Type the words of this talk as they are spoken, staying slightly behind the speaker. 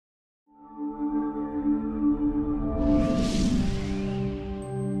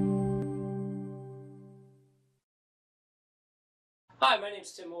Hi, my name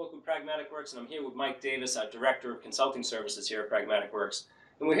is Tim Mullick with Pragmatic Works, and I'm here with Mike Davis, our Director of Consulting Services here at Pragmatic Works.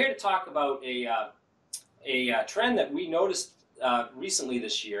 And we're here to talk about a trend that we noticed recently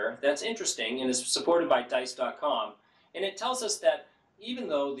this year that's interesting and is supported by Dice.com. And it tells us that even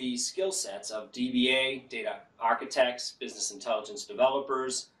though the skill sets of DBA, data architects, business intelligence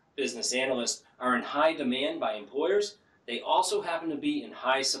developers, business analysts are in high demand by employers, they also happen to be in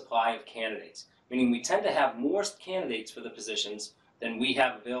high supply of candidates, meaning we tend to have more candidates for the positions than we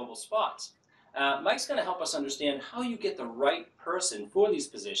have available spots. Mike's going to help us understand how you get the right person for these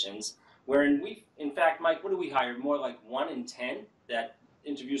positions, wherein in fact, Mike, what do we hire? More like 1 in 10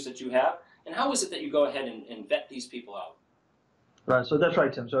 interviews that you have? And how is it that you go ahead and vet these people out? Right, so that's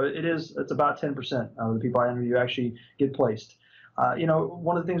right, Tim. So it's about 10% of the people I interview actually get placed.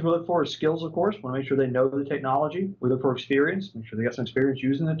 One of the things we look for is skills, of course. We want to make sure they know the technology. We look for experience, make sure they got some experience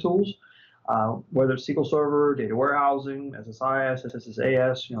using the tools. Whether it's SQL Server, data warehousing, SSIS,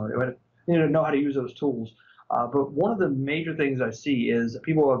 SSAS, they need to know how to use those tools. But one of the major things I see is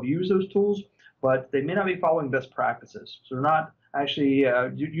people have used those tools, but they may not be following best practices. So they're not actually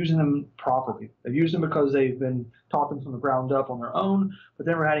using them properly. They've used them because they've been taught them from the ground up on their own, but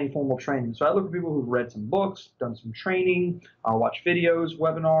never had any formal training. So I look for people who've read some books, done some training, watched videos,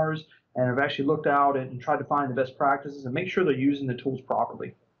 webinars, and have actually looked out and tried to find the best practices and make sure they're using the tools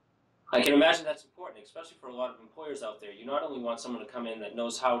properly. I can imagine that's important, especially for a lot of employers out there. You not only want someone to come in that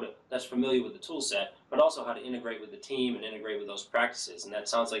knows that's familiar with the tool set, but also how to integrate with the team and integrate with those practices. And that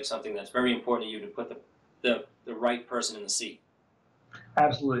sounds like something that's very important to you to put the right person in the seat.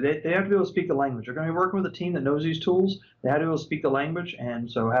 Absolutely. They have to be able to speak the language. They're going to be working with a team that knows these tools. They have to be able to speak the language,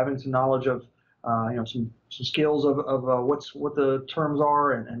 and so having some knowledge of some skills of what the terms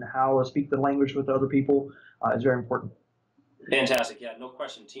are and how to speak the language with other people is very important. Fantastic. Yeah, no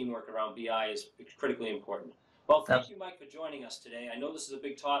question. Teamwork around BI is critically important. Well, thank you, Mike, for joining us today. I know this is a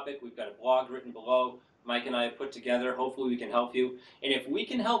big topic. We've got a blog written below. Mike and I have put together. Hopefully we can help you. And if we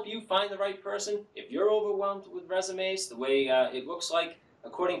can help you find the right person, if you're overwhelmed with resumes, the way it looks like,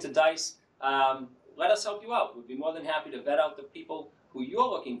 according to Dice, let us help you out. We'd be more than happy to vet out the people who you're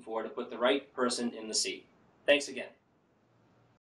looking for to put the right person in the seat. Thanks again.